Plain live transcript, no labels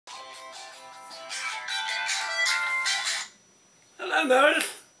Hello,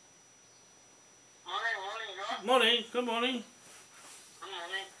 Meredith. Morning, Rob. Morning. Good morning. Good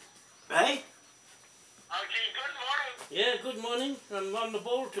morning. Hey? Okay, good morning. Yeah, good morning. I'm on the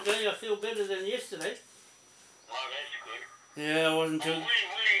ball today. I feel better than yesterday. Oh, that's good. Yeah, I wasn't too... Willie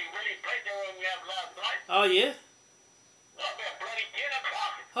played there on me up last night. Oh, yeah? Oh, about bloody 10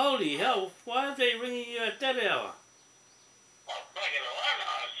 o'clock. Holy hell. Why are they ringing you at that hour? Oh, back in the line,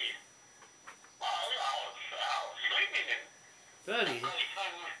 I said. Oh, I was sleeping then. Bloody... Bloody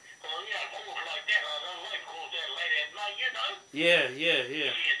phone, calls like that. I don't like calls that late at night, you know. Yeah, yeah,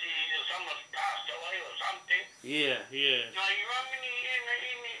 yeah. Either someone's passed away or something. Yeah, yeah. No, you rang me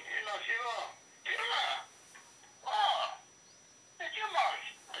and I said, oh, Jimmer. Oh, that's your mark.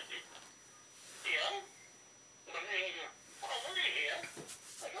 I said, yeah. And then he goes, oh, Willie here. I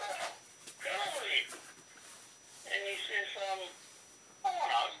said, oh, hello, Willie. And he says, oh,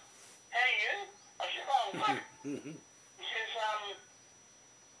 hello. How are you? I said, oh, I'm good. He says,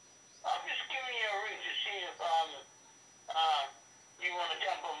 I'm just giving you a ring to see if, you want to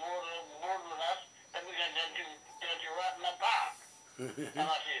jump on board with us, and we're going to ride in the park. And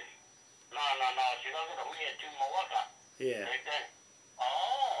I said, no. I said, I've got to wear to my waka. Yeah. Like that.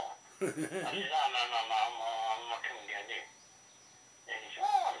 Oh. I said, no, I'm not coming down there. And he said,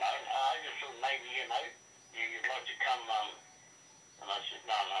 oh, no, I just thought maybe, you'd like to come, and I said,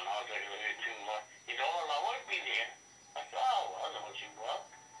 no, I've got to wear to my... He said, oh, well, I won't be there. I said, oh, well, I don't see well.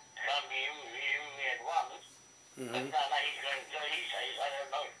 Can't be me at once. Mm-hmm. But no, he's going to, he says, I don't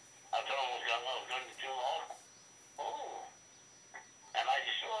know. I told him I was going to do my own. Oh. And I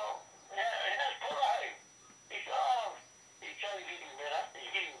just said, well, how's Paul? He said, oh, he's getting better. He's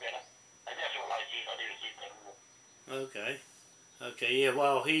getting better. And that's all I see. I didn't see that more. Okay. Okay, yeah,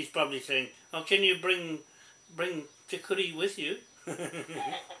 well, he's probably saying, oh, can you bring Te Kuri with you?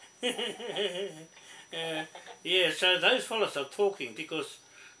 Yeah, so those fellas are talking because,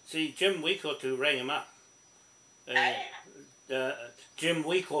 see, Jim Weekotu rang him up. Jim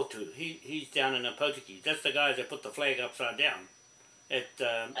Weekotu, he's down in Apotiki. That's the guy that put the flag upside down at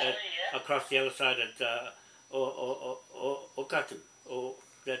across the other side at Okatu, or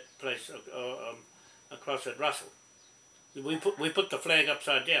that place across at Russell. We put the flag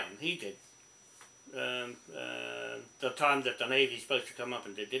upside down. He did. The time that the Navy's supposed to come up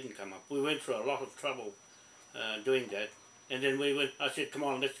and they didn't come up. We went through a lot of trouble doing that. And then I said, come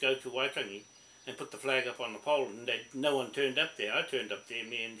on, let's go to Waitangi and put the flag up on the pole. And no one turned up there. I turned up there,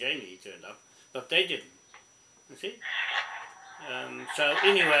 me and Jamie turned up. But they didn't. You see? So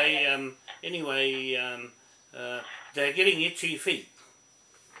anyway, they're getting itchy feet.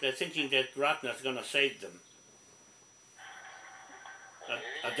 They're thinking that Ratna's going to save them.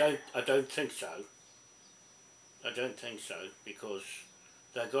 I don't think so. I don't think so, because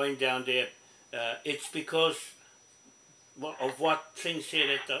they're going down there. It's because of what things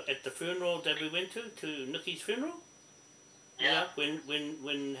said at the funeral that we went to Nikki's funeral. Yeah.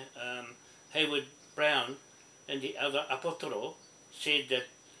 When Hayward Brown and the other Apotoro said that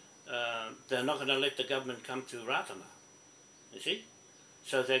they're not going to let the government come to Ratana. You see?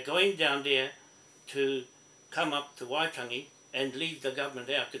 So they're going down there to come up to Waitangi and leave the government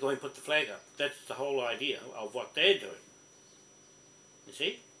out to go and put the flag up. That's the whole idea of what they're doing. You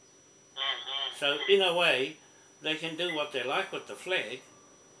see? So in a way, they can do what they like with the flag,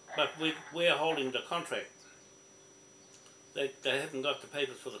 but we're holding the contract. They haven't got the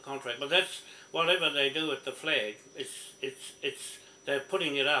papers for the contract, but that's whatever they do with the flag. They're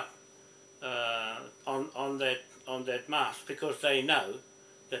putting it up on that mast because they know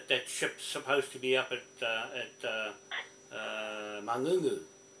that ship's supposed to be up at Mangungu.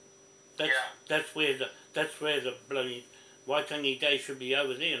 That's where the bloody Waitangi Day should be,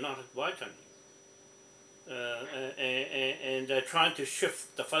 over there, not at Waitangi. And they're trying to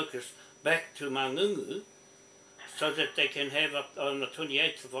shift the focus back to Mangungu so that they can have up on the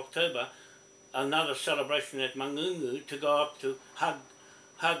 28th of October another celebration at Mangungu to go up to hug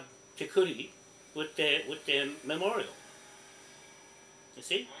Te Kuri with their memorial. You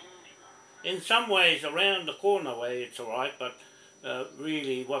see? In some ways, around the corner way, it's all right, but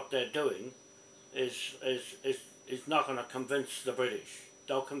really what they're doing is not going to convince the British.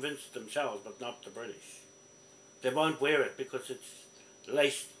 They'll convince themselves, but not the British. They won't wear it because it's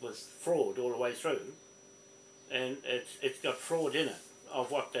laced with fraud all the way through, and it's got fraud in it of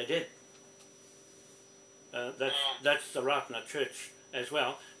what they did. That's the Ratana Church as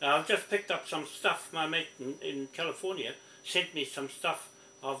well. Now, I've just picked up some stuff. My mate in California sent me some stuff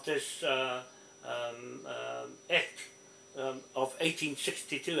of this act of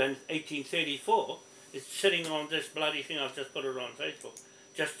 1862 and 1834. It's sitting on this bloody thing. I've just put it on Facebook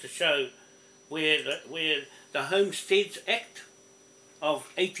just to show where the Homesteads Act of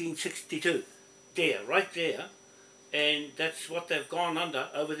 1862. There, right there. And that's what they've gone under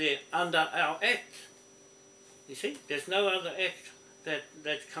over there, under our act. You see, there's no other act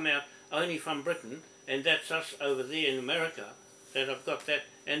that's come out only from Britain, and that's us over there in America that have got that.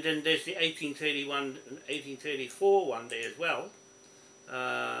 And then there's the 1831 and 1834 one there as well.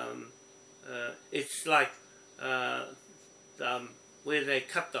 It's like where they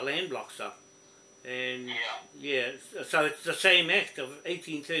cut the land blocks up. And yeah, so it's the same act of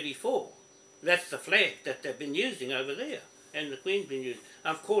 1834. That's the flag that they've been using over there, and the Queen's been using.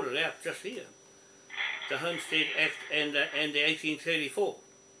 I've called it out just here. The Homestead Act and the 1834.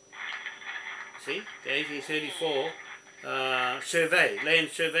 See? The 1834 land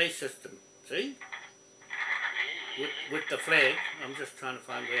survey system. See? With the flag. I'm just trying to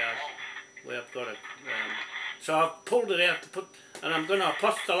find where I've got it. So I've pulled it out to put, and I'm going to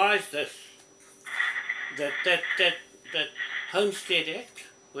apostolize this. That Homestead Act,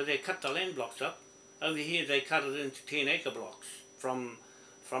 where they cut the land blocks up. Over here they cut it into 10-acre blocks from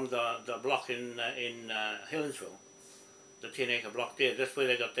the block in Helensville, the 10-acre block there. That's where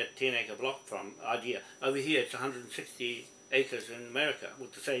they got that 10-acre block from idea. Over here it's 160 acres in America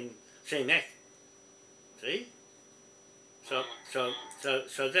with the same act. See? So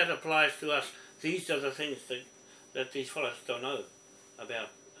that applies to us. These are the things that these fellows don't know about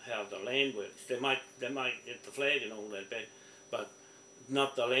how the land works. They might get the flag and all that back, but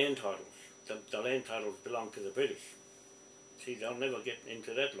not the land titles. The land titles belong to the British. See, they'll never get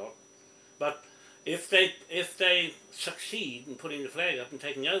into that lot. But if they succeed in putting the flag up and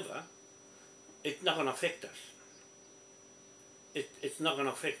taking over, it's not going to affect us. It's not going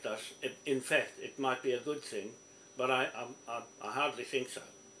to affect us. In fact, it might be a good thing, but I hardly think so.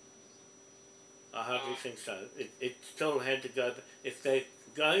 I hardly think so. It still had to go. If they're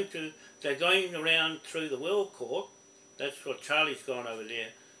going around through the World Court. That's what Charlie's gone over there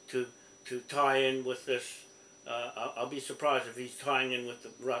to tie in with this. I'll be surprised if he's tying in with the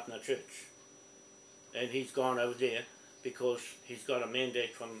Ratana Church. And he's gone over there because he's got a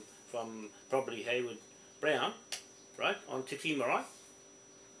mandate from probably Hayward Brown, right, on Te Tii Marae.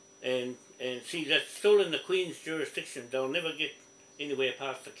 And see, that's still in the Queen's jurisdiction. They'll never get anywhere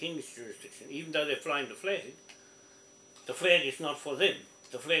past the King's jurisdiction, even though they're flying the flag. The flag is not for them.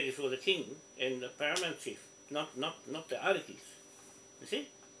 The flag is for the King and the Paramount Chief. Not the Arikis. You see?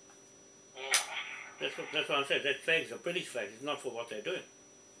 That's what I'm saying. That flag's a British flag. It's not for what they're doing.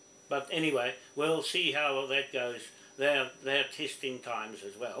 But anyway, we'll see how that goes. They're testing times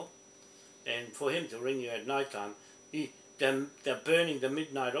as well. And for him to ring you at night time, they're burning the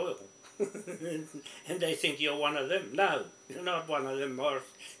midnight oil. And they think you're one of them. No, you're not one of them, Morris.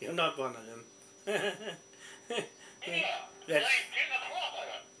 You're not one of them. Yeah, That's,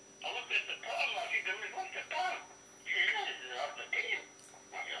 I looked at the time, I said, what's the time? She said, it's after 10.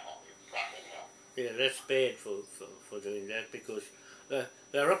 yeah, that's bad for doing that, because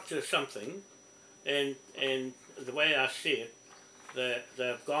they're up to something, and the way I see it,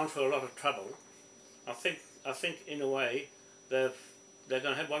 they've gone for a lot of trouble. I think in a way they're going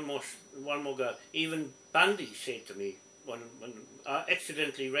to have one more go. Even Bundy said to me when I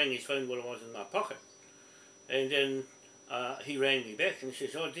accidentally rang his phone while it was in my pocket, and then he rang me back and he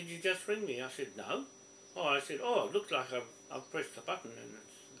says, "Oh, did you just ring me?" I said, "No." Oh, I said, "Oh, it looks like I've pressed the button and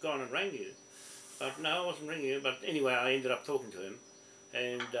it's gone and rang you." But no, I wasn't ringing you. But anyway, I ended up talking to him,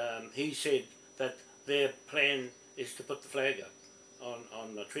 and he said that their plan is to put the flag up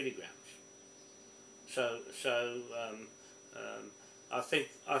on the treaty grounds. So I think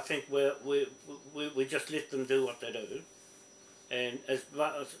we just let them do what they do, and as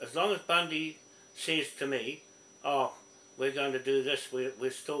long as Bundy says to me, "Oh, we're going to do this,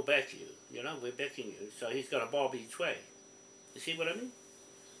 we're still back you, we're backing you," so he's got a bob each way. You see what I mean?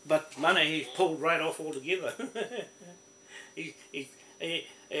 But money he's pulled right off altogether.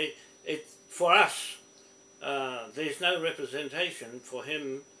 For us, there's no representation for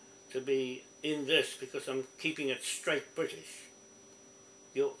him to be in this, because I'm keeping it straight British.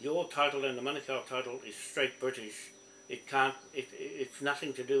 Your title and the Manukau title is straight British. It's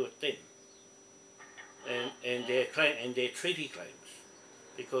nothing to do with them and their claim and their treaty claims,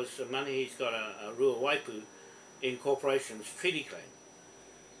 because the money he's got a Rua Waipu Incorporation's treaty claim.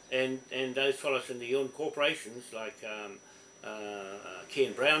 And those fellows in the own corporations like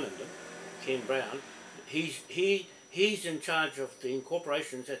Ken Brown and them, Ken Brown, he's in charge of the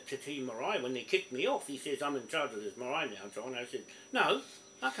incorporations at Te Tii Marae. When they kicked me off, he says, "I'm in charge of this marae now," and so on. I said, "No,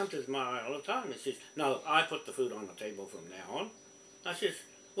 I come to this marae all the time." He says, "No, I put the food on the table from now on." I says,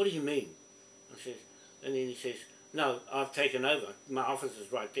 "What do you mean?" I says, and then he says, "No, I've taken over. My office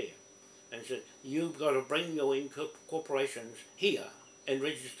is right there." And he said, "You've got to bring your incorporations here and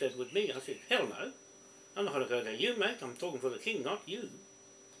registered with me. I said, hell no, I'm not going to go to you, mate. I'm talking for the king, not you.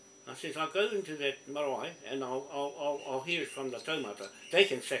 I says, I'll go into that marae and I'll hear it from the taumata. They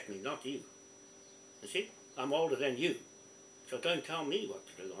can sack me, not you. You see, I'm older than you. So don't tell me what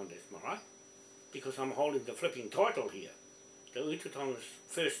to do on this marae, because I'm holding the flipping title here. The Ututonga's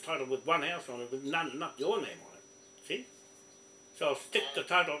first title with one house on it, with none, not your name on it. See? So I'll stick the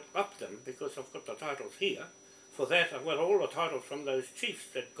title up them, because I've got the titles here. For that, I've got all the titles from those chiefs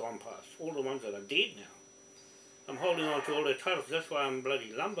that gone past, all the ones that are dead now. I'm holding on to all their titles. That's why I'm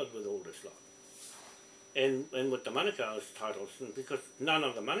bloody lumbered with all this lot. And with the Manukau's titles, and because none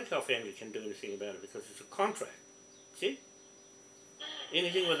of the Manukau family can do anything about it, because it's a contract. See?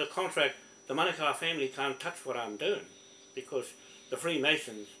 Anything with a contract, the Manukau family can't touch what I'm doing, because the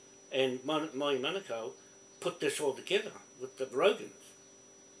Freemasons and Moi Manukau put this all together with the Rogans.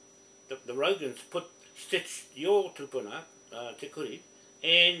 The Rogans stitched your tupuna, Te Kuri,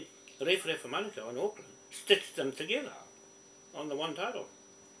 and Rewharewha Manukau in Auckland, stitched them together on the one title.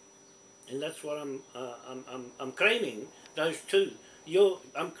 And that's what I'm claiming, those two.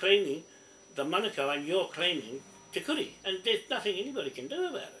 I'm claiming the Manukau and you're claiming Te Kuri. And there's nothing anybody can do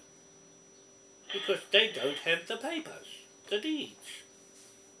about it. Because they don't have the papers, the deeds.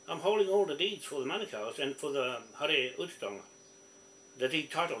 I'm holding all the deeds for the Manukau's and for the Hare Ututonga. The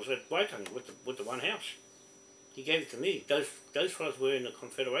deed titles at Waitangi with the one house. He gave it to me. Those fellows were in the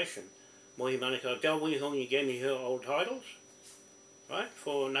Confederation. Mohi Manukau, Dal Wihongi gave me her old titles, right,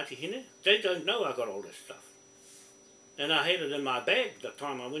 for Ngāti Hine. They don't know I got all this stuff. And I had it in my bag the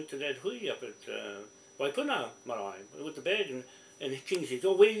time I went to that hui up at Waipuna Marae with the bag, and the king says,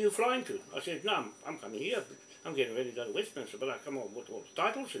 oh, where are you flying to? I said, no, I'm coming here. I'm getting ready to go to Westminster, but I come on with all the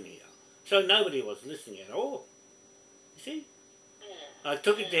titles in here. So nobody was listening at all. You see? I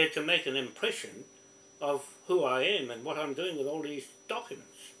took it there to make an impression of who I am and what I'm doing with all these documents.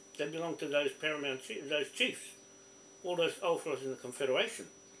 They belong to those paramount chiefs, those chiefs, all those old fellows in the Confederation.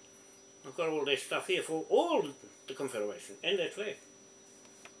 I've got all their stuff here for all the Confederation and that flag.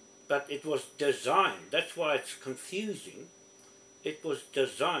 But it was designed, that's why it's confusing, it was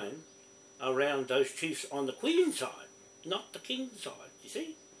designed around those chiefs on the Queen's side, not the King's side, you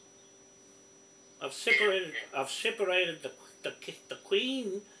see? I've separated the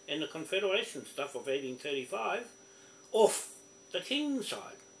Queen and the Confederation stuff of 1835 off the King's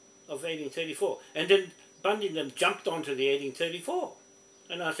side of 1834. And then Bundy and them jumped onto the 1834.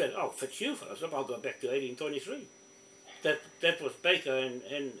 And I said, oh, fix you fellas up, I'll go back to 1823. That was Baker and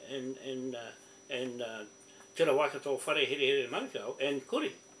Te Waikato Whare Here Here Manukau and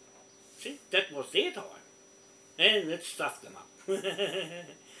Kuri. See, that was their time. And it stuffed them up.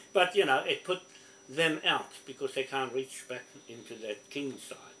 But, you know, it put them out because they can't reach back into that King's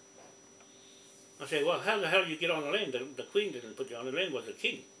side. I said, well, how the hell did you get on the land? The Queen didn't put you on the land, it was the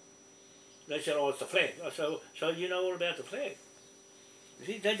King. They said, oh, it's the flag. I said, so you know all about the flag? You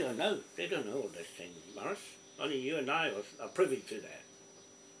see, they don't know. They don't know all those things, Morris. Only you and I are privy to that.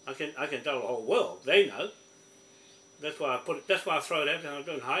 I can tell the whole world. They know. That's why I put it. That's why I throw it out and I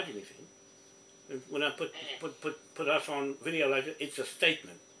don't hide anything. And when I put us on video later, it's a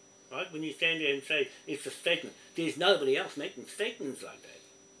statement, right? When you stand there and say it's a statement, there's nobody else making statements like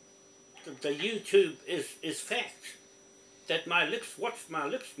that. The YouTube is fact. That my lips, watch my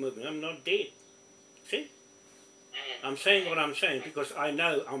lips moving. I'm not dead. See? I'm saying what I'm saying because I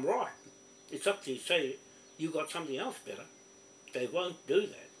know I'm right. It's up to you to say you got something else better. They won't do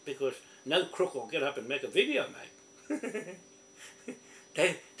that because no crook will get up and make a video, mate.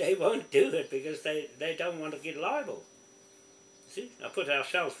 they won't do it because they don't want to get liable. See? I put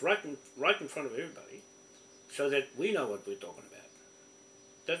ourselves right in front of everybody so that we know what we're talking about.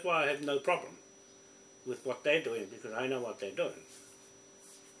 That's why I have no problem with what they're doing because I know what they're doing.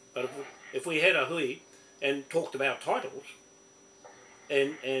 But if we had a hui and talked about titles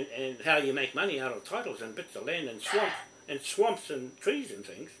and how you make money out of titles and bits of land and swamps and trees and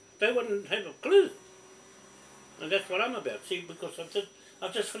things, they wouldn't have a clue. And that's what I'm about. See, because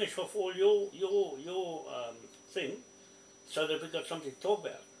I've just finished off all your thing, so that we've got something to talk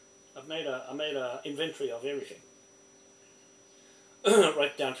about. I made a inventory of everything,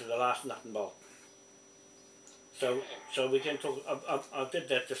 right down to the last nut and bolt. So we can talk. I did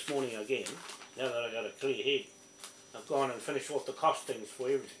that this morning again. Now that I got a clear head, I've gone and finished off the costings for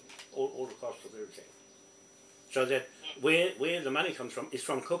everything, all the costs of everything. So that where the money comes from is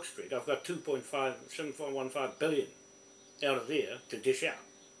from Cook Street. I've got 7.15 billion out of there to dish out.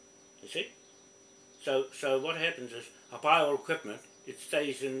 You see? So what happens is I buy all equipment. It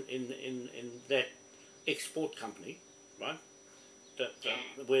stays in that export company, right?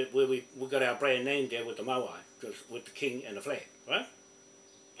 Where we got our brand name there with the Moai, with the king and the flag, right?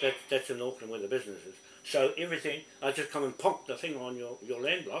 That's in Auckland where the business is. So everything, I just come and pop the thing on your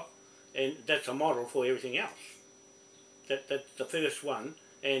land block, and that's a model for everything else. That's the first one,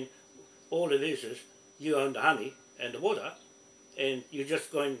 and all it is you own the honey and the water, and you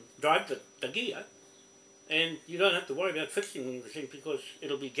just go and drive the gear, and you don't have to worry about fixing anything because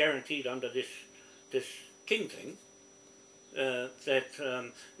it'll be guaranteed under this king thing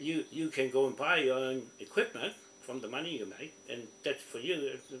that you can go and buy your own equipment from the money you make, and that's for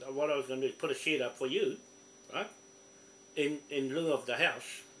you. What I was going to do is put a shed up for you, right? In lieu of the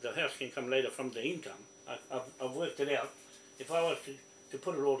house can come later from the income. I've worked it out. If I was to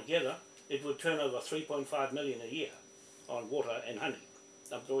put it all together, it would turn over 3.5 million a year on water and honey.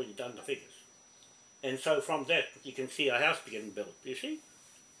 I've already done the figures. And so from that, you can see a house getting built, you see?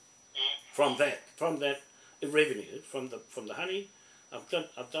 From that revenue, from the honey, I've done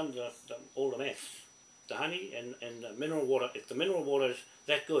all the maths. The honey and the mineral water, if the mineral water is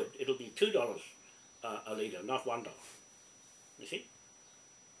that good, it'll be $2 a litre, not $1. You see?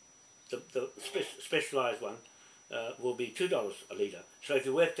 The specialised one will be $2 a litre. So if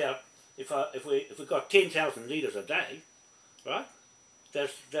you worked out, if we got 10,000 litres a day, right?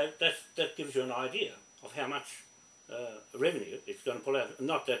 That gives you an idea of how much revenue it's going to pull out.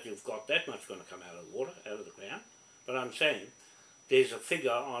 Not that you've got that much going to come out of the water, out of the ground, but I'm saying there's a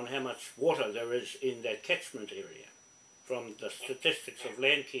figure on how much water there is in that catchment area from the statistics of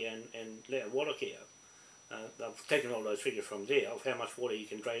land care and water care. I've taken all those figures from there of how much water you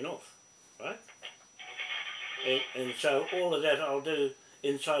can drain off, right? And so all of that I'll do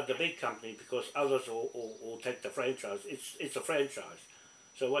inside the big company because others will take the franchise. It's a franchise.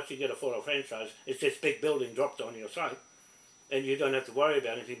 So what you get for a franchise is this big building dropped on your site, and you don't have to worry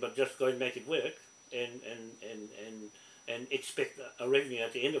about anything but just go and make it work and expect a revenue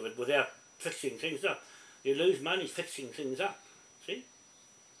at the end of it without fixing things up. You lose money fixing things up, see?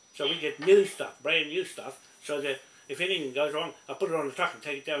 So we get new stuff, brand new stuff, so that if anything goes wrong, I put it on the truck and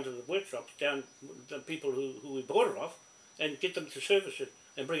take it down to the workshops, down the people who we bought it off, and get them to service it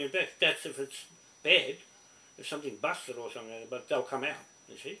and bring it back. That's if it's bad, if something busted or something, but they'll come out,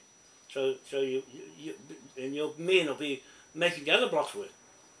 you see? So you and your men will be making the other blocks work,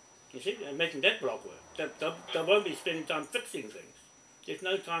 you see, and making that block work. They won't be spending time fixing things. There's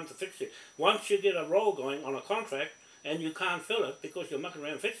no time to fix it. Once you get a roll going on a contract and you can't fill it because you're mucking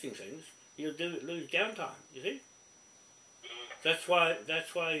around fixing things, you'll lose downtime, you see? That's why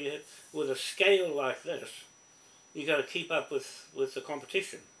you have, with a scale like this, you got to keep up with the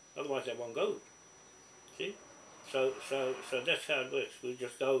competition. Otherwise they won't go. See? So that's how it works. We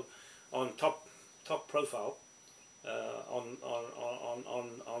just go on top profile on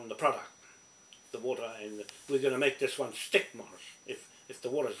the product, the water, and we're going to make this one stick, Morris. If the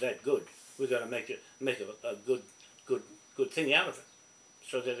water's that good, we're going to make a good thing out of it,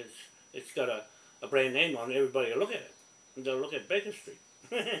 so that it's got a brand name on it. Everybody will look at it, and they'll look at Baker Street.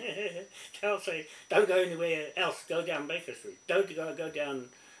 They'll say, don't go anywhere else, go down Baker Street. Don't go down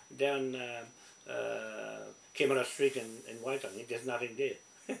Kemara Street in Waitangi. There's nothing there.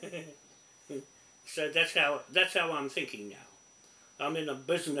 So that's how I'm thinking now. I'm in a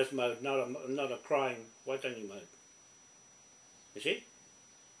business mode, not a crying Waitangi mode. You see?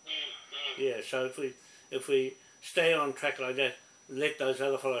 Yeah. So if we stay on track like that, let those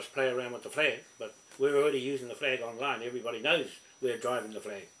other fellows play around with the flag, but we're already using the flag online. Everybody knows we're driving the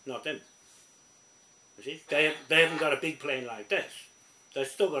flag, not them. You see? They haven't got a big plan like this. They've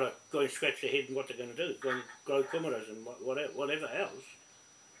still got to go and scratch their head and what they're going to do, go and grow kumaras and whatever else.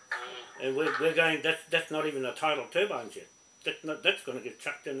 And we're going, that's not even the tidal turbines yet. That's going to get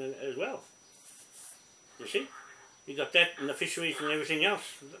chucked in as well. You see? You got that and the fisheries and everything else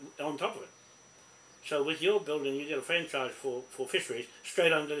on top of it. So with your building, you get a franchise for fisheries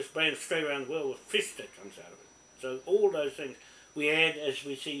straight under this brand, straight around the world with fish that comes out of it. So all those things we add as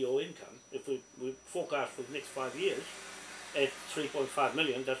we see your income. If we forecast for the next 5 years at 3.5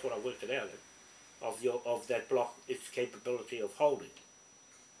 million, that's what I worked it out at, of that block, its capability of holding.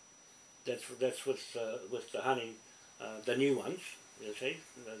 That's with the honey, the new ones, you see,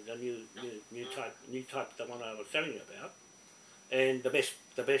 the new type, the one I was telling you about, and the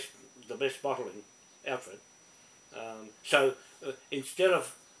best bottling outfit. So instead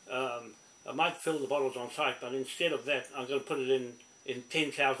of I might fill the bottles on site, but instead of that, I'm going to put it in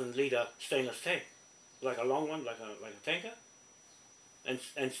 10,000 litre stainless tank, like a long one, like a tanker, and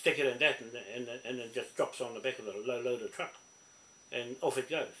stick it in that, and it just drops on the back of the low loader truck, and off it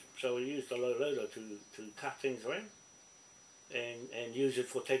goes. So we use the low loader to cut things around, and use it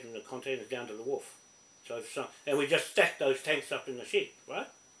for taking the containers down to the wharf. So and we just stack those tanks up in the shed, right?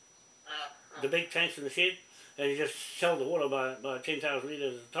 The big tanks in the shed, and you just sell the water by 10,000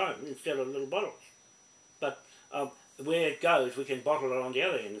 litres at a time instead of little bottles. But where it goes, we can bottle it on the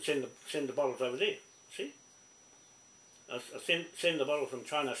other end and send the bottles over there. See? Send the bottles from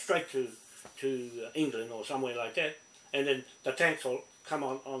China straight to England or somewhere like that, and then the tanks will come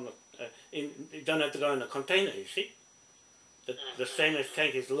on you don't have to go in a container, you see. The stainless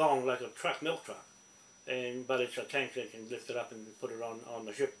tank is long like a milk truck, but it's a tank that can lift it up and put it on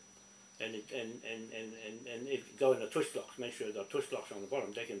the ship, and it go in the twist locks. Make sure the twist locks on the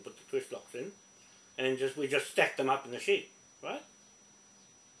bottom. They can put the twist locks in, and we just stack them up in the shed, right?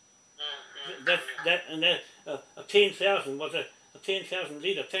 A 10,000 was a 10,000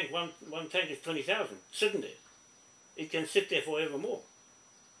 litre tank. One tank is 20,000 sitting there. It can sit there forevermore.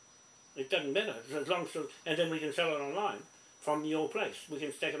 It doesn't matter as long as, and then we can sell it online from your place. We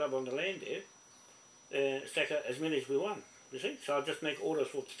can stack it up on the land there, stack it as many as we want. You see, so I'll just make orders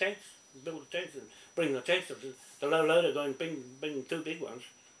for the tanks, build the tanks, and bring the tanks. The low loader going bring 2 big ones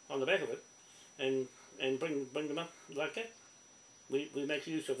on the back of it, and bring them up like that. We make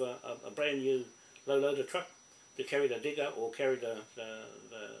use of a brand new low loader truck to carry the digger or carry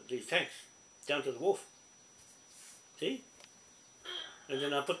these tanks down to the wharf. See? And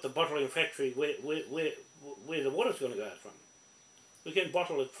then I put the bottling factory where the water's going to go out from. We can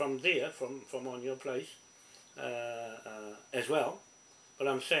bottle it from there, from on your place, as well. But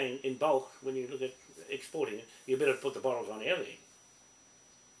I'm saying in bulk, when you look at exporting it, you better put the bottles on the other end.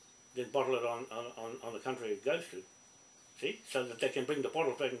 Then bottle it on the country it goes to. See? So that they can bring the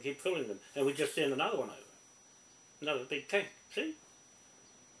bottles back and keep filling them. And we just send another one over. Another big tank. See?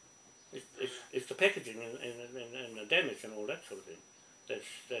 It's the packaging and the damage and all that sort of thing.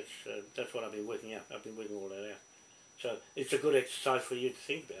 That's what I've been working out. I've been working all that out. So it's a good exercise for you to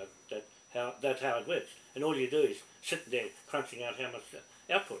think about that's how it works. And all you do is sit there crunching out how much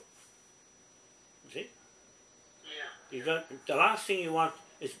output. You see? Yeah. You don't. The last thing you want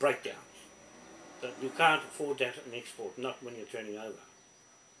is breakdowns. But you can't afford that in export, not when you're turning over.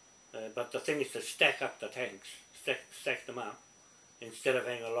 But the thing is to stack up the tanks, stack them up, instead of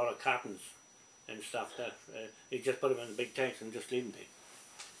having a lot of cartons and stuff. You just put them in the big tanks and just leave them there,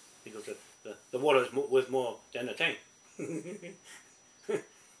 because the water is worth more than the tank. You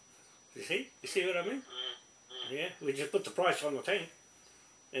see what I mean? Yeah, we just put the price on the tank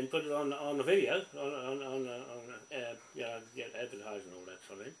and put it on the video, get advertising and all that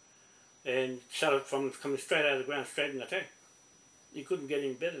sort of thing, and sell it coming straight out of the ground, straight in the tank. You couldn't get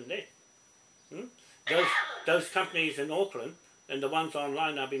any better than that. Those companies in Auckland and the ones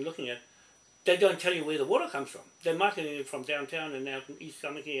online I've been looking at, they don't tell you where the water comes from. They're marketing it from downtown and out in East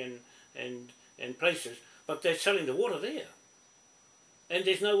Tamaki and places, but they're selling the water there. And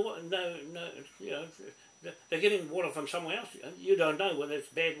there's no, you know, they're getting water from somewhere else. You don't know whether it's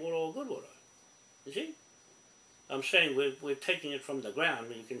bad water or good water. You see? I'm saying we're taking it from the ground,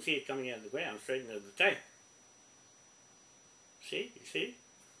 and you can see it coming out of the ground straight into the tank. See? You see?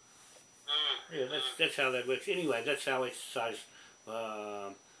 Yeah, that's how that works. Anyway, that's our exercise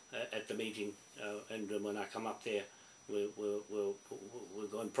at the meeting, and when I come up there, we'll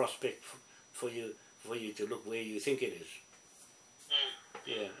go and prospect for you to look where you think it is.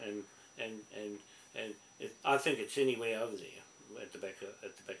 Yeah, and I think it's anywhere over there at the back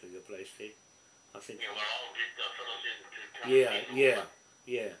of your place there. I think.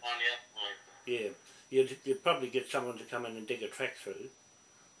 Yeah. You'd probably get someone to come in and dig a track through,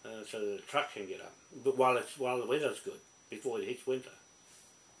 so the truck can get up. But while the weather's good, before it hits winter.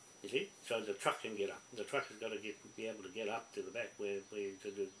 You see, so the truck can get up. The truck has got to be able to get up to the back where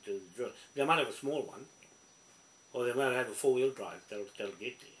to do the drill. They might have a small one, or they might have a 4-wheel drive. That'll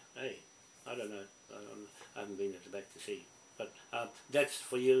get there. Hey, I don't know. I haven't been at the back to see. But that's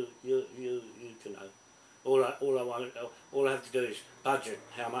for you to know. All I have to do is budget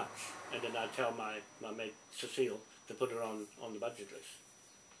how much, and then I tell my mate Cecile to put it on the budget list.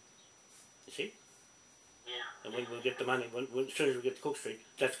 You see? Yeah. And when we get the money, as soon as we get to Cook Street,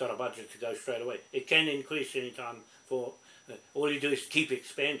 that's got a budget to go straight away. It can increase any time for. All you do is keep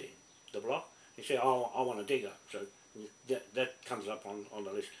expanding the block. You say, oh, I want a digger, so that comes up on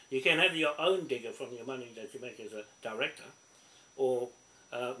the list. You can have your own digger from your money that you make as a director, or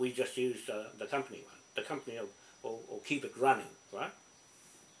we just use the company one. The company will keep it running, right?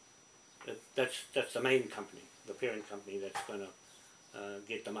 That's the main company, the parent company that's going to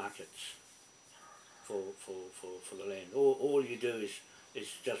get the markets for the land. All you do is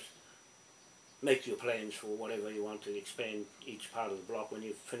just make your plans for whatever you want to expand each part of the block. When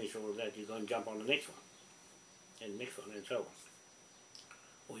you finish all of that, you go and jump on the next one, and next one, and so on.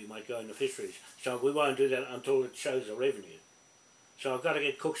 Or you might go into fisheries. So we won't do that until it shows a revenue. So I've got to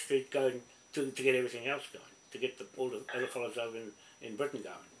get Cook Street going to get everything else going. to get all the other fellas over in Britain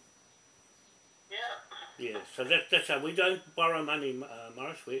going. Yeah. Yeah, so that's how we don't borrow money,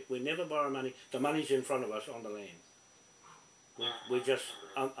 Morris. We never borrow money. The money's in front of us on the land. We just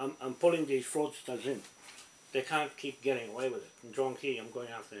I'm pulling these fraudsters in. They can't keep getting away with it. And John Key, I'm going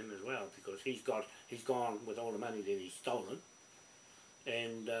after him as well because he's gone with all the money that he's stolen,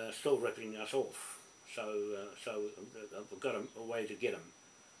 and still ripping us off. So I've got a way to get him,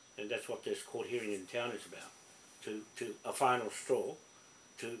 and that's what this court hearing in town is about. To a final straw,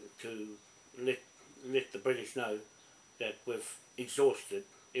 to let the British know that we've exhausted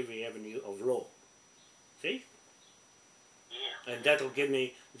every avenue of law. See? Yeah. And that'll give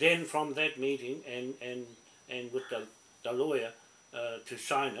me, then from that meeting and with the lawyer to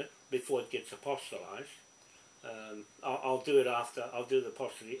sign it before it gets apostolized, I'll do it after, I'll do the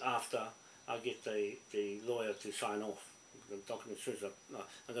apostolate after I get the lawyer to sign off. The documents,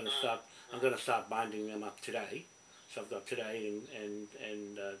 I'm going to start binding them up today. So I've got today and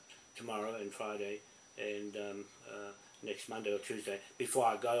tomorrow and Friday and next Monday or Tuesday before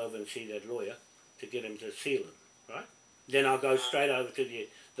I go over and see that lawyer to get him to seal them, right? Then I'll go straight over to the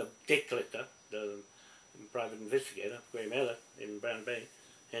debt collector, the private investigator, Graham Elliott in Brown Bay,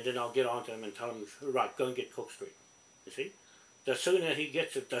 and then I'll get on to him and tell him, right, go and get Cook Street. You see? The sooner he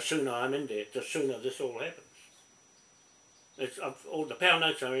gets it, the sooner I'm in there, the sooner this all happens. All the pound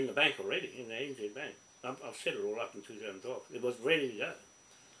notes are in the bank already, in the ANZ bank. I've set it all up in 2012. It was ready to go.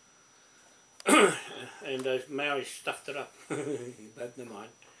 And those Maoris stuffed it up. But never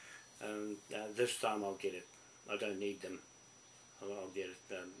mind. This time I'll get it. I don't need them. I'll get it.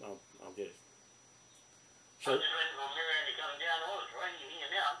 I'll get it. So, I'm just waiting for Miriam to come down. Oh, it's raining here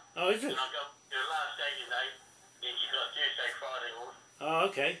now. oh, is it? And I've got the last day today. Then she's got Thursday, Friday off. Oh,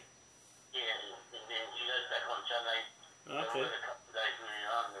 okay. Yeah, and then she goes back on Sunday. Okay. So a couple of days when you're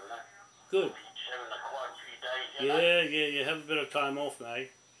on, you know. Good. Just having a quiet few days, you know. Yeah. Have a bit of time off,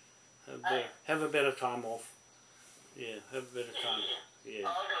 mate. Have a bit of time off. Yeah, have a bit of time. Yeah.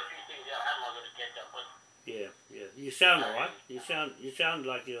 Oh, I've got a few things at home I've got to catch up with. Yeah. You sound alright. You sound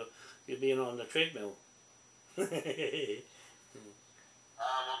like you're being on the treadmill. I've been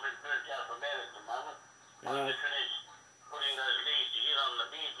burnt out from that at the moment. I just finished putting those leaves to get on the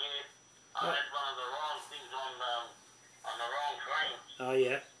bed here. I had one of the wrong things on the wrong train. Oh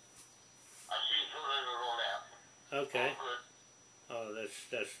yeah. I soon sorted it all out. Okay. All good. Oh,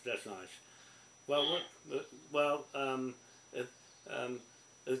 that's nice. Well,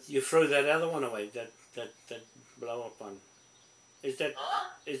 you threw that other one away. That blow up one. Is that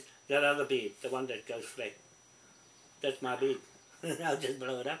other bed the one that goes flat? That's my bed. I'll just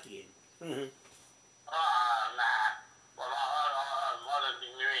blow it up again. Nah. Well, I don't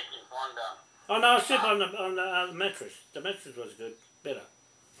think Mary can find Oh no, I slept on the mattress. The mattress was good, better.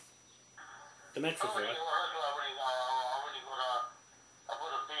 The mattress was right. I put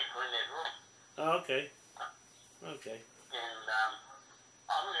a bed for in that room. Oh, okay. Okay. And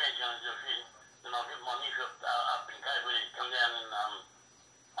I'm going to just then I'll get my niece up in case when he come down and I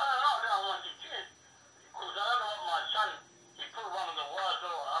don't know what to do. Because I don't know what my son, he put one of the wires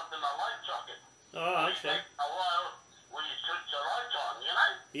up in the light socket. Oh, okay. A wire when you switch the lights on, you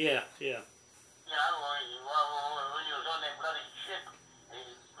know? Yeah. You know, when you was on that bloody ship,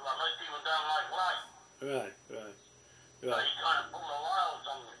 like most people don't like light. Right. So you kind of pull the wire or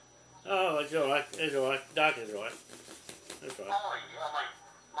something. Oh, it's alright. It's alright. Dark is alright. That's right. Oh, yeah,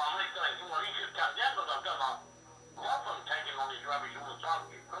 my mate's going, well, he should come down because I've got my wife from taking all this rubbish all the time.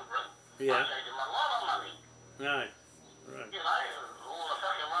 Yeah. I say to my lot of money. Right. You know, all the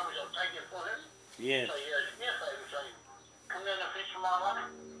fucking rubbish I've taken for him. Yes. So he goes, yes, I would say, come down and fish for my money.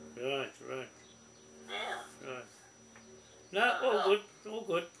 Right. Yeah. Right. No, all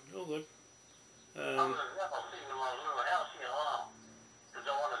good. I'm thinking of my little house here, because I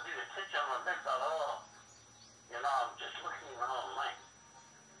want to do the kitchen on that side, you know, I'm just looking, mate.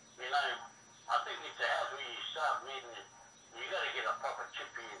 You know, I think it's a house where you start meeting it. You got to get a proper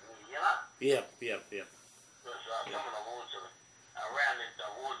chip in, you know? Yep. Because some of the walls are around it, the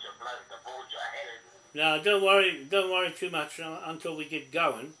walls are bloody, the boards are headed. No, don't worry too much until we get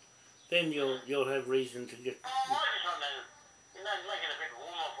going. Then you'll have reason to get. Oh, I just want to, you know, make it a bit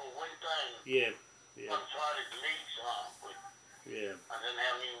warmer for winter. And Yeah. one side it leaks, but Yeah. I don't know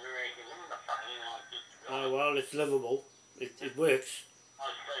how many we can live in the fucking like this. Oh well, it's livable. It works. I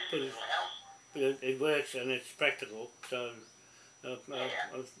suppose it's a house. It works and it's practical. So, Yeah. you know.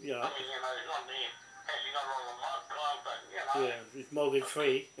 I mean, you know, it's not there. Actually, not all the time, but, you know. Yeah, it's mortgage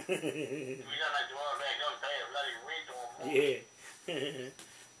free. You don't have to worry about going to pay a bloody rent or more. Yeah.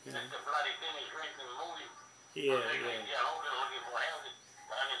 That's the bloody thing is rent and mortgage. Yeah. People get older looking for houses.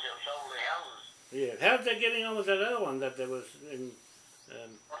 They only have sold their houses. Yeah. How's they getting on with that other one that there was in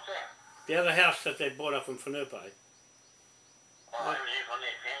What's that? the other house that they bought up in Whanupai? Oh, I was here from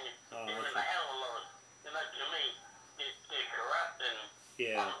their family. Oh, They live okay. a hell of a lot. You know, to me, they're corrupt and,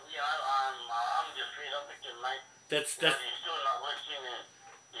 Yeah. you know, I'm just fed up with them, mate. That's You know, they're still not listening and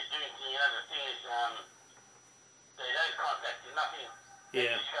they're doing things. You know, the thing is, they don't contact you, nothing. They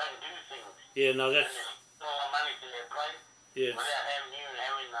yeah. just go and do things. Yeah, no, And that's there's all the money to their plate yes. without having you and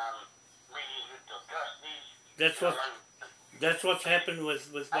having meetings with the trustees. That's You what know, that's what's happened with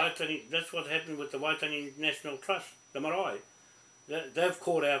Waitangi. That's what happened with the Waitangi National Trust, the marae. They've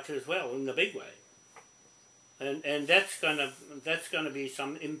caught out as well in the big way, and that's gonna be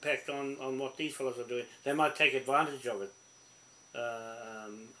some impact on what these fellows are doing. They might take advantage of it.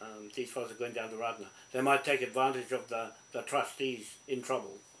 These fellows are going down to Ratana. They might take advantage of the trustees in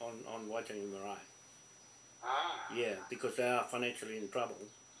trouble on Waitangi Marae. Yeah, because they are financially in trouble.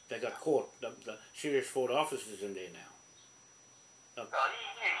 They got caught. The Serious Fraud Office is in there now. you just got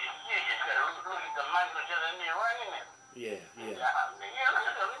to look at the money that's in there running it. Yeah, yeah. You look at them,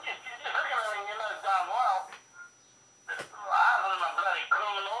 just look at them, you know damn well. Half of them are bloody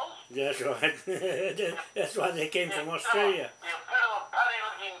criminals. That's right. That's why they came from Australia. They're little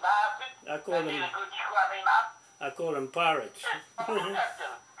putty-looking bastards. I call They them. need a good scrubbing up. I call them pirates. Just look at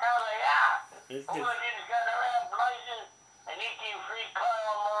them, how they are. It's All just- they did is go around places and eating free clay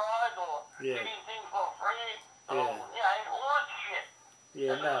on the road or Yeah. getting things for free. Yeah. Or, you know, all that shit.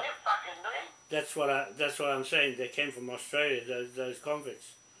 Yeah, That's no. what they're fucking doing. That's what I'm saying. They came from Australia. Those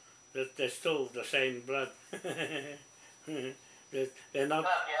convicts. They're still the same blood. They're not. Look,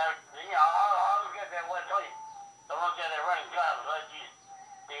 I look at that one, tell you. The ones that are running cars, like these,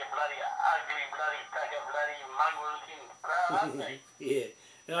 they're bloody ugly, bloody, take a bloody mongrel-looking crowd, aren't they? Yeah.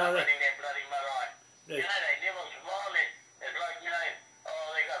 No, Running that bloody marae. You know, they never smile. It's like, you know, oh,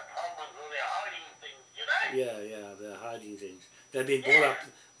 they got problems or they're hiding things, you know? yeah. They're hiding things. They've been brought up.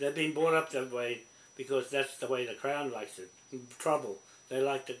 They've been brought up that way because that's the way the Crown likes it. Trouble. They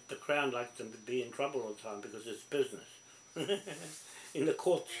like the Crown likes them to be in trouble all the time because it's business. In the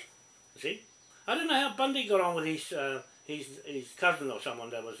courts, see? I don't know how Bundy got on with his cousin or someone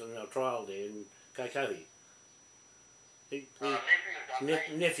that was in a trial there in Kaikohe.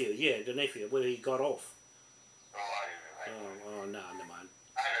 Nephew, yeah, the nephew, where he got off. Oh, I don't know. Oh, no, never mind.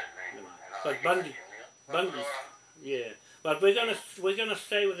 I don't know. But Bundy, yeah. But we're gonna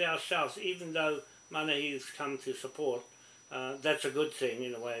stay with ourselves, even though Manahi's come to support. That's a good thing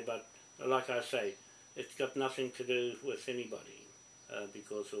in a way, but like I say, it's got nothing to do with anybody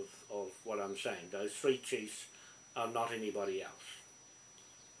because of what I'm saying. Those three chiefs are not anybody else.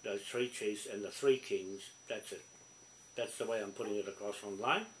 Those three chiefs and the three kings, that's it. That's the way I'm putting it across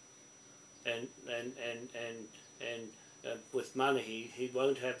online. And with Manahi, he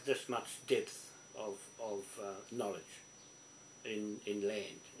won't have this much depth of knowledge in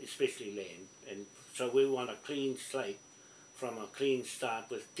land, especially land. And so we want a clean slate from a clean start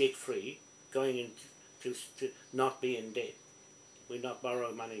with debt free, going into to not be in debt. We not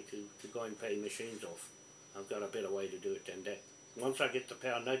borrow money to go and pay machines off. I've got a better way to do it than that. Once I get the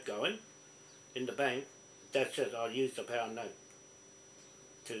pound note going in the bank, that's it. I'll use the pound note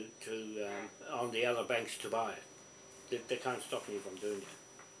to on the other banks to buy it. They can't stop me from doing that.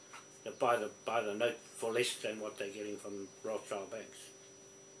 They buy the note for less than what they're getting from Rothschild banks.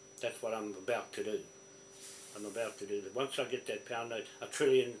 That's what I'm about to do. I'm about to do that. Once I get that pound note, $1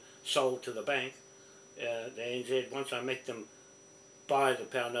 trillion sold to the bank, the NZ, once I make them buy the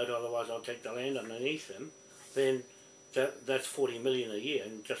pound note, otherwise I'll take the land underneath them, then that's 40 million a year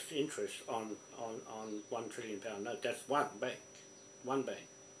in just interest on £1 trillion pound note. That's one bank.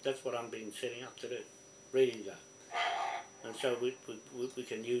 That's what I'm being setting up to do. Ready to go. And so we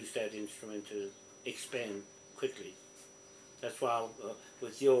can use that instrument to expand quickly. That's why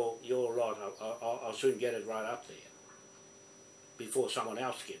with your lot, I'll soon get it right up there before someone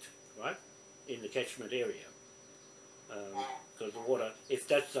else gets it, right? In the catchment area. Because the water, if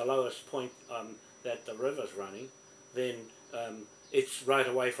that's the lowest point that the river's running, then it's right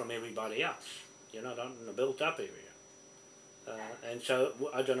away from everybody else, you know, not in a built-up area. And so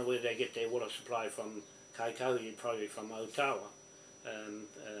I don't know where they get their water supply from. Kaikohe, probably from Otawa.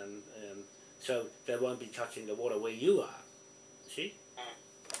 So they won't be touching the water where you are. See?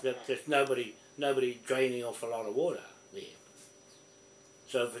 There's nobody draining off a lot of water there.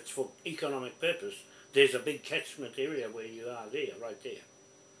 So if it's for economic purpose, there's a big catchment area where you are there, right there,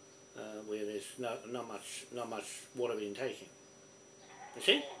 where there's not much water being taken. You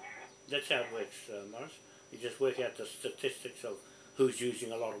see? That's how it works, Morris. You just work out the statistics of who's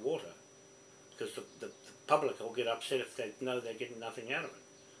using a lot of water, because the public will get upset if they know they're getting nothing out of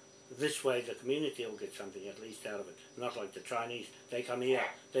it. this way the community will get something at least out of it. Not like the Chinese, they come here,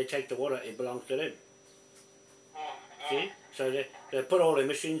 they take the water, it belongs to them. See? So they put all their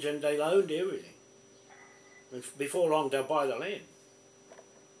machines in, they owned everything. And before long they'll buy the land.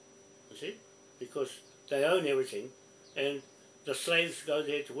 You see? Because they own everything, and the slaves go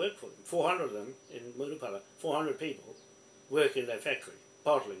there to work for them. 400 of them in Murupara, 400 people work in their factory,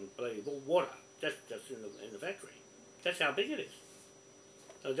 bottling bloody water, just in the factory. That's how big it is.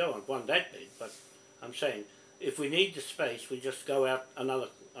 I don't want one that big, but I'm saying if we need the space, we just go out another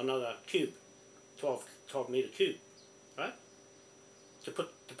cube, 12 metre cube, right? To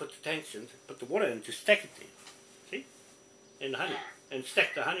put the tanks in, to put the water in, to stack it there, see? And the honey, and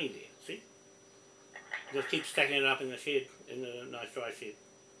stack the honey there, see? Just keep stacking it up in the shed, in a nice dry shed.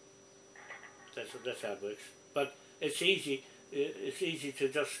 That's how it works. But it's easy to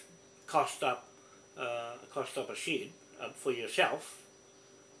just cost up a shed for yourself.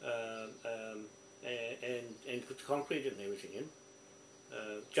 And put the concrete and everything in,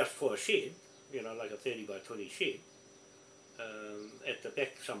 just for a shed, you know, like a 30 by 20 shed, at the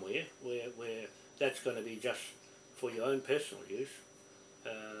back somewhere, where that's going to be just for your own personal use,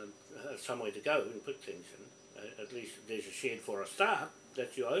 somewhere to go and put things in. At least there's a shed for a start,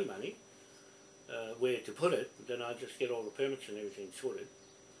 that's your own money. Where to put it, then I just get all the permits and everything sorted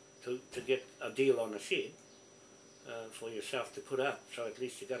to get a deal on a shed. For yourself to put up, so at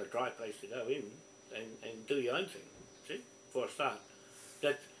least you've got a dry place to go in and do your own thing, see, for a start.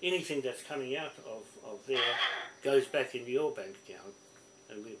 That anything that's coming out of there goes back into your bank account,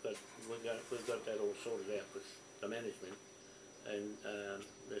 and we've got that all sorted out with the management. And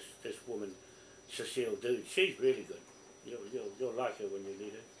this woman, Cecile Dude, she's really good. You'll like her when you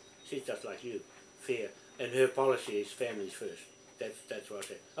meet her. She's just like you, fair, and her policy is families first. That's what I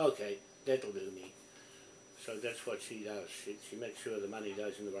said. Okay, that'll do me. So that's what she does. She makes sure the money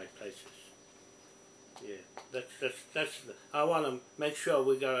goes in the right places. Yeah, that's. I want to make sure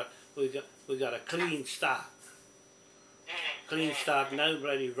we got a clean start. Clean start. No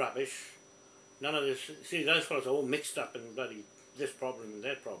bloody rubbish. None of this. See, those fellas are all mixed up in bloody this problem and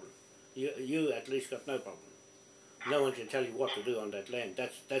that problem. You at least got no problem. No one can tell you what to do on that land.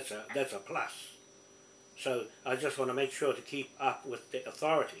 That's a plus. So I just want to make sure to keep up with the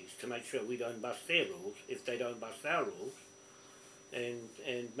authorities to make sure we don't bust their rules if they don't bust our rules,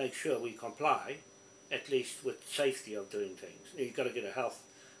 and make sure we comply, at least with safety of doing things. You've got to get a health.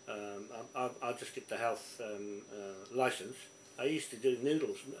 I'll just get the health license. I used to do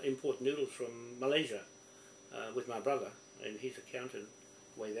noodles, import noodles from Malaysia, with my brother, and he's accountant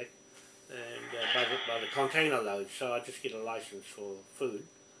way back, and by the container load. So I just get a license for food,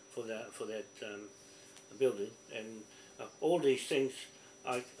 for that building, and all these things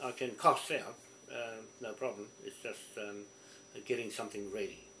I can cost out, no problem. It's just getting something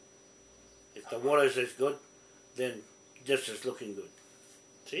ready. If the water's as good, then this is looking good.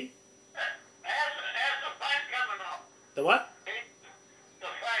 See? How's the phone coming off? The what? The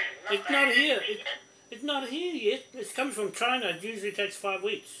phone. It's not here. It's not here yet. It's coming from China. It usually takes 5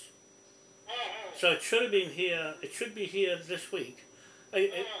 weeks. So it should have been here. It should be here this week.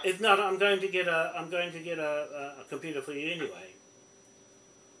 If not, I'm going to get a computer for you anyway.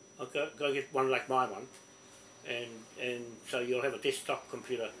 I'll go get one like my one, and so you'll have a desktop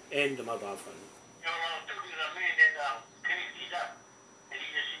computer and a mobile phone. I was talking to the man that connected up, and he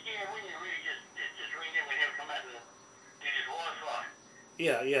just said, "Yeah, when you really just ring in, we have to come out and do this Wi-Fi."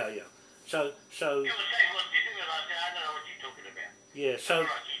 Yeah. So. You were saying what you do, and I said, "I don't know what you're talking about." Yeah. So.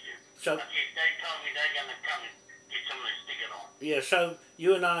 But yes, they told me they're going to come and get someone to stick it on. Yeah, so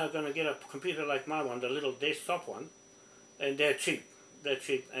you and I are going to get a computer like my one, the little desktop one, and they're cheap,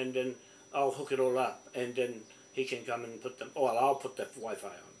 and then I'll hook it all up, and then he can come and put them, well, I'll put the Wi-Fi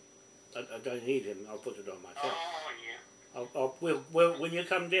on. I don't need him, I'll put it on myself. Oh, yeah. We'll, when you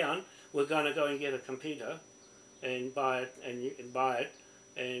come down, we're going to go and get a computer, and buy it,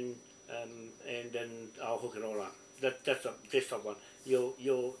 and then I'll hook it all up. That's a desktop one.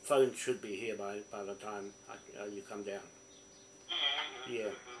 Your phone should be here by the time you come down.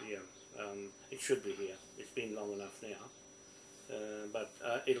 Yeah. It should be here. It's been long enough now. But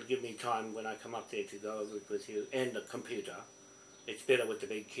it'll give me time when I come up there to go over it with you and the computer. It's better with the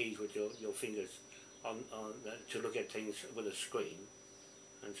big keys with your fingers on to look at things with a screen.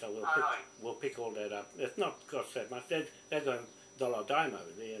 And so we'll pick all that up. It's not cost that much. They're going dollar dime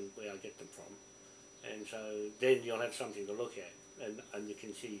over there, and where I get them from. And so then you'll have something to look at, and you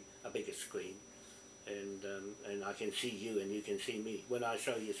can see a bigger screen, and I can see you and you can see me. When I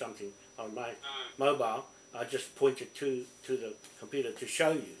show you something on my mobile, I just point it to the computer to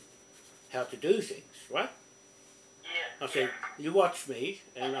show you how to do things, right? Yeah. I said, you watch me,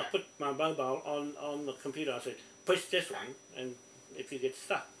 and I put my mobile on the computer. I said, push this one, and if you get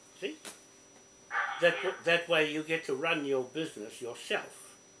stuck, see? That way you get to run your business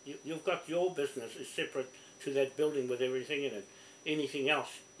yourself. You've got your business is separate to that building with everything in it. Anything else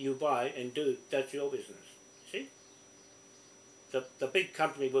you buy and do, that's your business. See? The big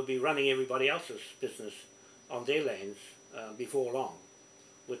company will be running everybody else's business on their lands before long,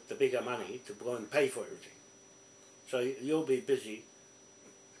 with the bigger money to go and pay for everything. So you'll be busy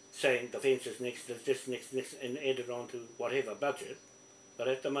saying the fence is next, this next, and add it on to whatever budget. But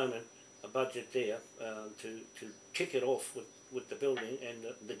at the moment, a budget there to kick it off with the building and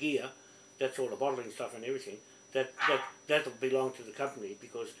the gear, that's all the bottling stuff and everything, that'll belong to the company,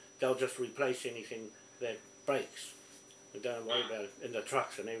 because they'll just replace anything that breaks. Don't worry about it. And the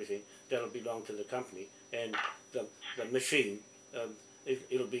trucks and everything, that'll belong to the company. And the machine,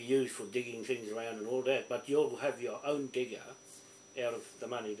 it'll be used for digging things around and all that, but you'll have your own digger out of the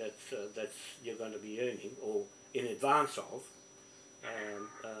money that's you're going to be earning, or in advance of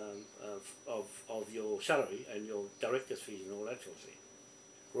your salary and your director's fees and all that sort of thing.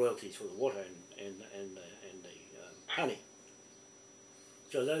 Royalties for the water and the honey.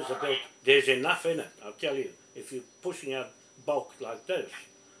 So those are built, there's enough in it, I'll tell you. If you're pushing out bulk like this,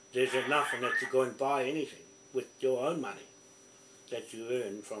 there's enough in it to go and buy anything with your own money that you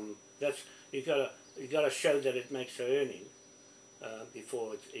earn from. That's you gotta show that it makes an earning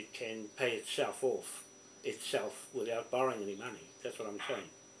before it can pay itself off without borrowing any money. That's what I'm saying.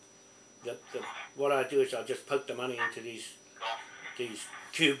 What I do is I just poke the money into these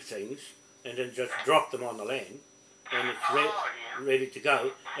cube things and then just drop them on the land, and it's ready to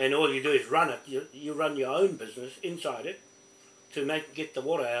go. And all you do is run it. You run your own business inside it to get the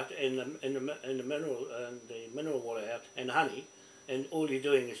water out and the mineral water out and the honey. And all you're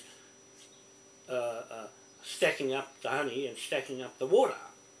doing is stacking up the honey and stacking up the water,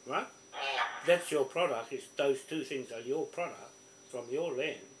 right? That's your product. Those two things are your product from your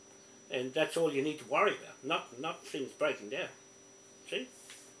land, and that's all you need to worry about. Not things breaking down. See?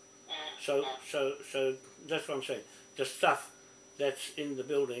 So that's what I'm saying. The stuff that's in the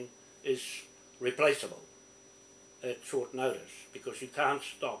building is replaceable at short notice, because you can't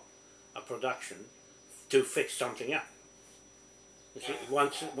stop a production to fix something up. You see,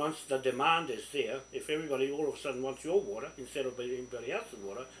 once the demand is there, if everybody all of a sudden wants your water instead of anybody else's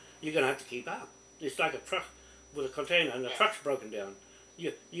water, you're going to have to keep up. It's like a truck with a container and the truck's broken down.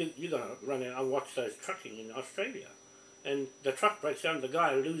 You're going to run out and watch those trucking in Australia. And the truck breaks down, the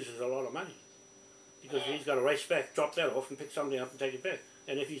guy loses a lot of money, because he's got to race back, drop that off and pick something up and take it back.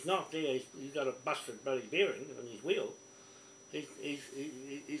 And if he's not there, he's got a busted bloody bearing on his wheel.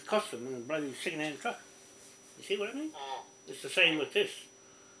 He's cost him a bloody second-hand truck. You see what I mean? It's the same with this.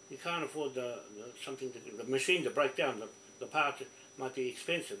 You can't afford the machine to break down. The part might be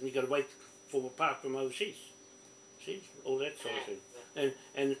expensive, and you've got to wait for a part from overseas. See, all that sort of thing.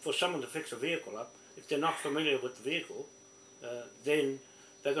 And for someone to fix a vehicle up, if they're not familiar with the vehicle, then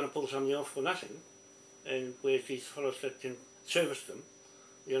they're going to pull something off for nothing. And whereas these fellows that can service them,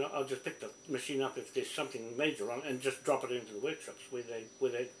 you know, I'll just pick the machine up if there's something major wrong and just drop it into the workshops where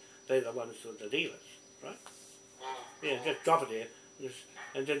they're the ones who are the dealers, right? Yeah, just drop it there,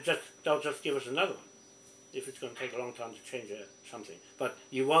 and then they'll just give us another one if it's going to take a long time to change something. But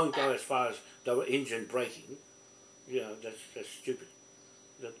you won't go as far as the engine breaking. You know, that's stupid.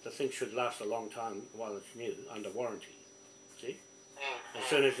 The thing should last a long time while it's new, under warranty. See? As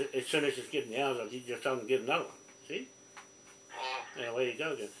soon as it's getting out of it, you just don't get another one. See? And away you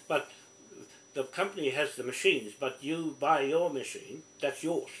go again. But the company has the machines, but you buy your machine, that's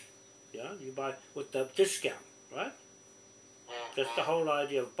yours. Yeah, you buy with the discount, right? That's the whole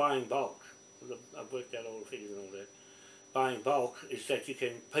idea of buying bulk. I've worked out all the figures and all that. Buying bulk is that you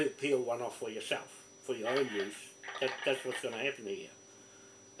can peel one off for yourself, for your own use. That's what's going to happen here.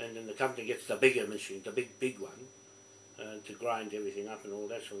 And then the company gets the bigger machine, the big one, to grind everything up and all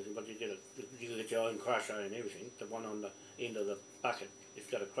that sort of thing. But you get your own crusher and everything. The one on the end of the bucket, it's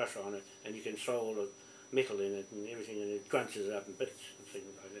got a crusher on it, and you can throw all the metal in it and everything, and it crunches it up in bits and things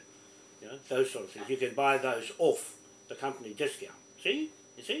like that. You know, those sort of things. You can buy those off the company discount. See?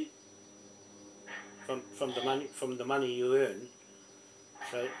 You see? From the money you earn.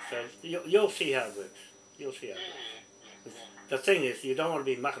 So you'll see how it works. You'll see how it works. The thing is, you don't want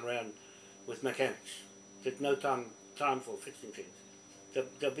to be mucking around with mechanics. There's no time for fixing things.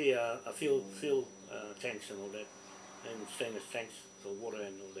 There'll be a fuel tanks and all that, and stainless tanks for water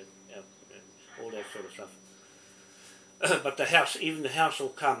and all that sort of stuff. But even the house will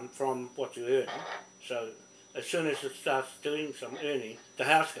come from what you earn. So as soon as it starts doing some earning, the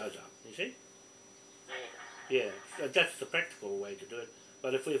house goes up. You see? Yeah, so that's the practical way to do it.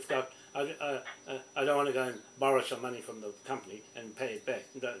 But if we've got, I don't want to go and borrow some money from the company and pay it back.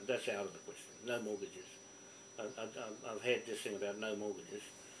 That's out of the question. No mortgages. I've had this thing about no mortgages,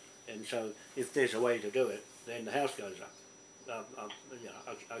 and so if there's a way to do it, then the house goes up. You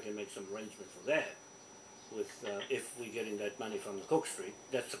know, I can make some arrangement for that. With if we're getting that money from the Cook Street,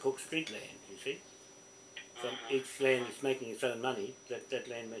 that's the Cook Street land. You see, from each land is making its own money. That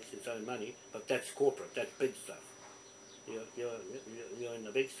land makes its own money, but that's corporate. That's big stuff. You're in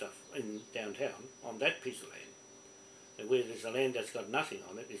the big stuff in downtown on that piece of land. And where there's a land that's got nothing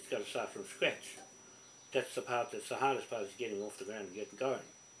on it, it's got to start from scratch. That's the part that's the hardest part, is getting off the ground and getting going.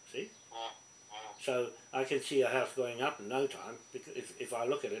 See? So I can see a house going up in no time, because if I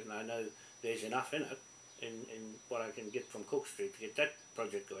look at it and I know there's enough in it, in what I can get from Cook Street to get that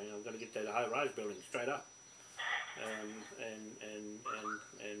project going, I'm going to get that high-rise building straight up.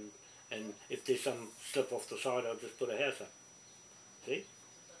 And if there's some slip off the side, I'll just put a house up. See?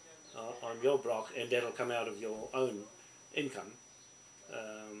 On your block, and that'll come out of your own income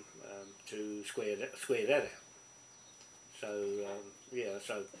to square that out. So yeah,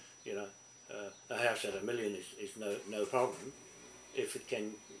 so you know, a house at $1 million is no problem if it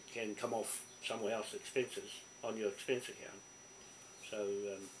can come off somewhere else expenses on your expense account. So,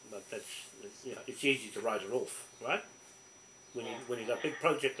 but that's, you know, it's easy to write it off, right? When you got a big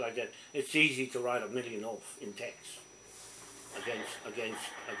project like that, it's easy to write $1 million off in tax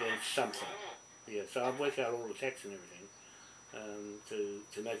against something. Yeah, so I've worked out all the tax and everything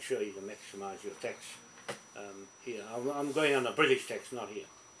to make sure you can maximise your tax here. I'm going on the British tax, not here.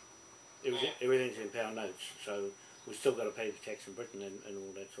 Everything's in pound notes, so we've still got to pay the tax in Britain and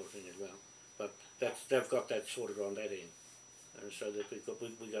all that sort of thing as well. But they've got that sorted on that end, so that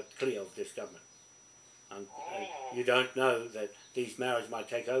we got clear of this government. And you don't know that these Maoris might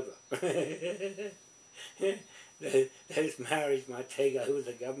take over. Those Maoris might take over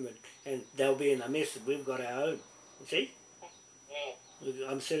the government, and they'll be in a mess, and we've got our own. See?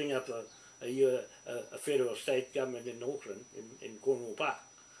 I'm setting up a federal state government in Auckland, in Cornwall Park.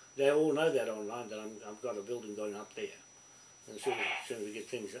 They all know that online, that I've got a building going up there. And as soon as we get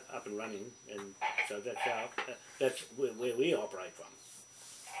things up and running, and so that's where we operate from.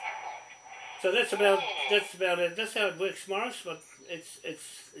 So that's about it. That's how it works, Morris. But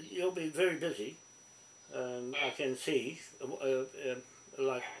you'll be very busy. I can see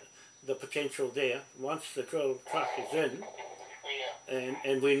like the potential there. Once the drill truck is in,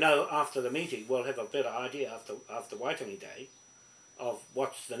 and we know after the meeting, we'll have a better idea after Waitangi Day of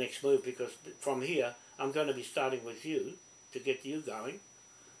what's the next move. Because from here, I'm going to be starting with you to get you going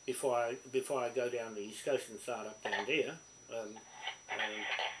before I go down the East Coast and start up down there.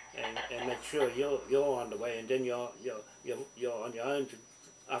 And make sure you're on the way, and then you're on your own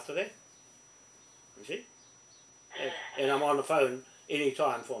after that. You see, and I'm on the phone any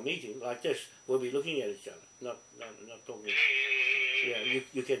time for a meeting like this. We'll be looking at each other, not talking. Yeah,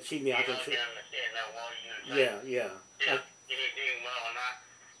 you can see me. I can see. Yeah.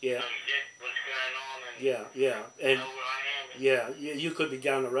 Yeah, and yeah, you could be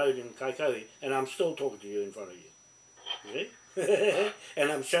down the road in Kaikohe, and I'm still talking to you in front of you. You see? And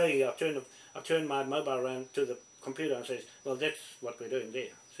I'm showing you, I turn my mobile around to the computer and says, well, that's what we're doing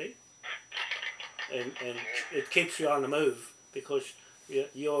there, see? And it keeps you on the move, because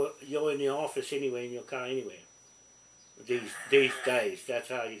you're in your office anywhere, in your car anywhere. These days, that's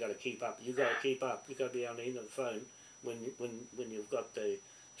how you got to keep up. You got to keep up. You got to be on the end of the phone when you've got the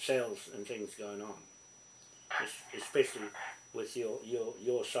sales and things going on, especially with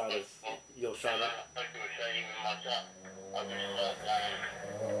your side of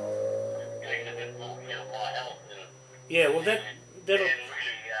yeah, well that'll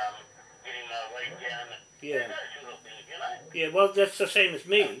yeah, well that's the same as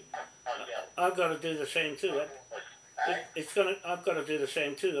me. I've got to do the same too. I've got to do the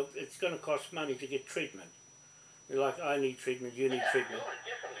same too. It's going to cost money to get treatment. Like I need treatment, you need treatment,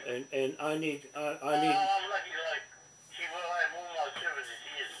 and I need.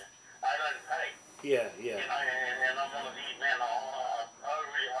 Yeah. And I'm one of these men. I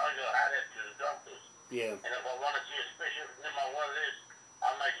go hard to the doctors. Yeah. And if I want to see a specialist, no matter what it is,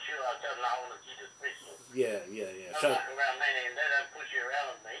 I make sure I tell them I want to see the specialist. Yeah. I'm so like around me, and they don't push you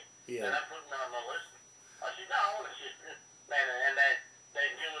around with me. Yeah. They don't put me on the list. I said, no, I want to see a specialist. And they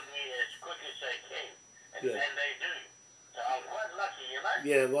deal with me as quick as they can. And they do. So I'm quite lucky, you know?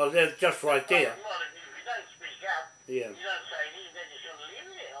 Yeah, well, they're just right there. If you don't speak up, you don't say anything, then you shouldn't live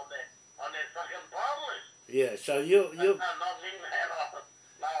there on that fucking pole list. Yeah, so you I'm not leaving that off.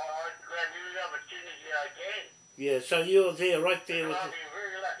 No, I'll grab every opportunity I can. Yeah, so you're there, right there with I'll be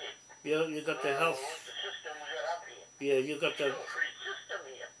very lucky. you got the health. With the system we Yeah, you got the. Still a free system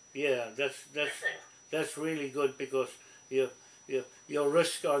here. Yeah, that's really good because your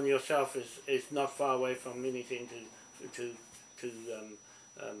risk on yourself is not far away from anything to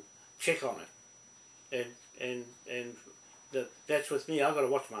check on it, and that's with me. I've got to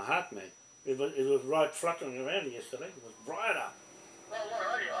watch my heart, mate. It was right fluttering around yesterday. It was right up. Well, what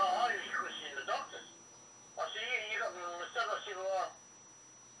I used to question the doctors. I said, yeah, you got me all this stuff. I said, well,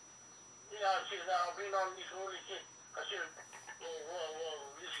 I said, I've been on this all this shit. I said,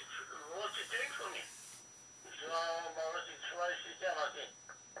 well, this is, what's it doing for me? He said, oh, my wrist is slows down. I said,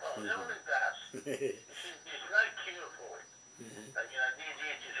 oh, is that what it does? He said, there's no cure for it. But,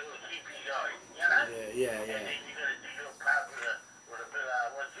 these just sort of keep you going, Yeah. And then you got to do your part with a bit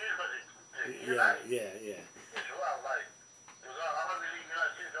of what you've got to do, Yeah. As well, like, because I believe,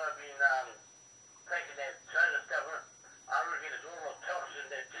 since I've been taking that soda stuff, I reckon it's all a toxin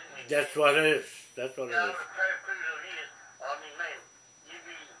that's in me. That's what it is. That's what it is. Over a period of years, I mean, man, you've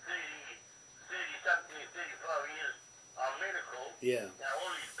been 30-something, 35 years on medical. Yeah. Now,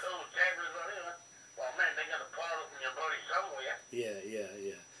 all these cold tablets, whatever, well, man, they got to pile up in your body somewhere. Yeah.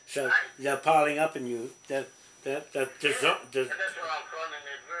 So they're piling up in you. And that's what I'm finding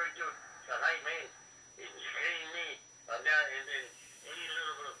is very good. So, hey, man, it's screening me. And then any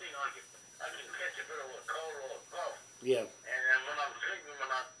little bit of thing, I can catch a bit of a cold or a cough. Yeah. And then when I'm sleeping, when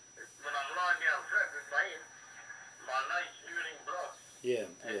I'm lying down flat with my head, my nose everything blocks. Yeah.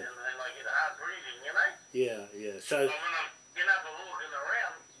 And I get hard breathing, Yeah. So. But when I'm getting up and walking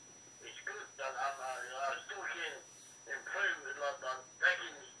around, it's good. I still can improve with like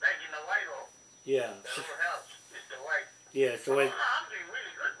taking the weight off. Yeah. That all helps. It's the weight. Yeah. So. I'm doing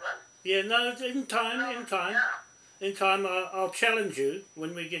really good, man. Yeah. No. In time. Yeah. In time, I'll challenge you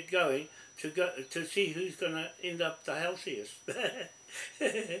when we get going to see who's going to end up the healthiest.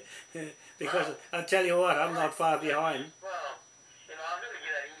 Because I tell you what, I'm not far behind. Well, I'm going to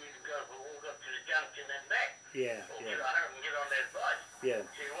get out of here to go for a walk up to the junction and back. Yeah. Or get on home and get on that bike. Yeah.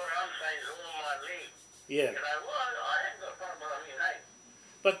 See, what I'm saying is all my legs. Yeah. I haven't got fun, but I mean, hey.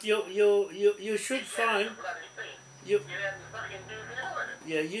 But you should find. You get out and fucking do it.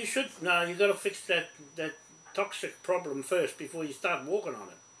 Yeah, you should. No, you got to fix that toxic problem first before you start walking on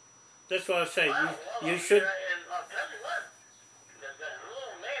it. That's why I say you should. And I'll tell you what,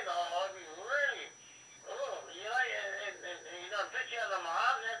 man, I'll be really, and picture out of my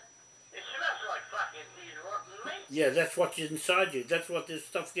heart, it smells like fucking rotten meat. Yeah, that's what's inside you. That's what this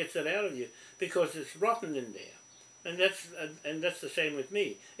stuff gets it out of you because it's rotten in there, and that's the same with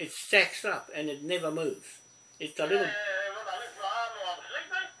me. It stacks up and it never moves. It's a little. When I lift my arm while I'm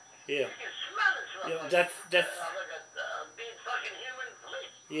sleeping, Yeah. you can smell it. So Yeah, like, that's. like a big fucking human flesh.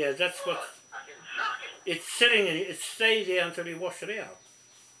 Yeah, that's what. Fucking shocking. It's sitting in it stays there until you wash it out.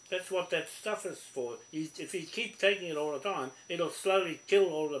 That's what that stuff is for. If you keep taking it all the time, it'll slowly kill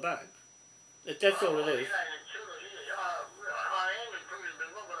all the bugs. That's all it is. I am improving,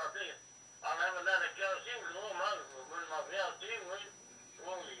 but what I think, I'll have another calcium because all my calcium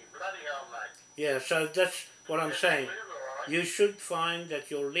holy bloody hell, mate. Yeah, so that's what I'm saying. You should find that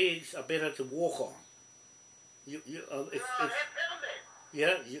your legs are better to walk on.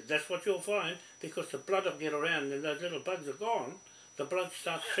 That's what you'll find because the blood will get around and those little bugs are gone. The blood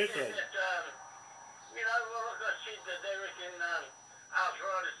starts circulating. Like I said, that they reckon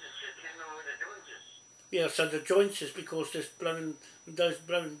arthritis is sitting in with the joints. Yeah, so the joints is because those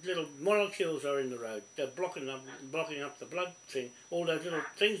little molecules are in the road. They're blocking up the blood thing. All those little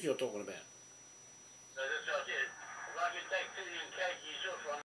things you're talking about. So that's what I said.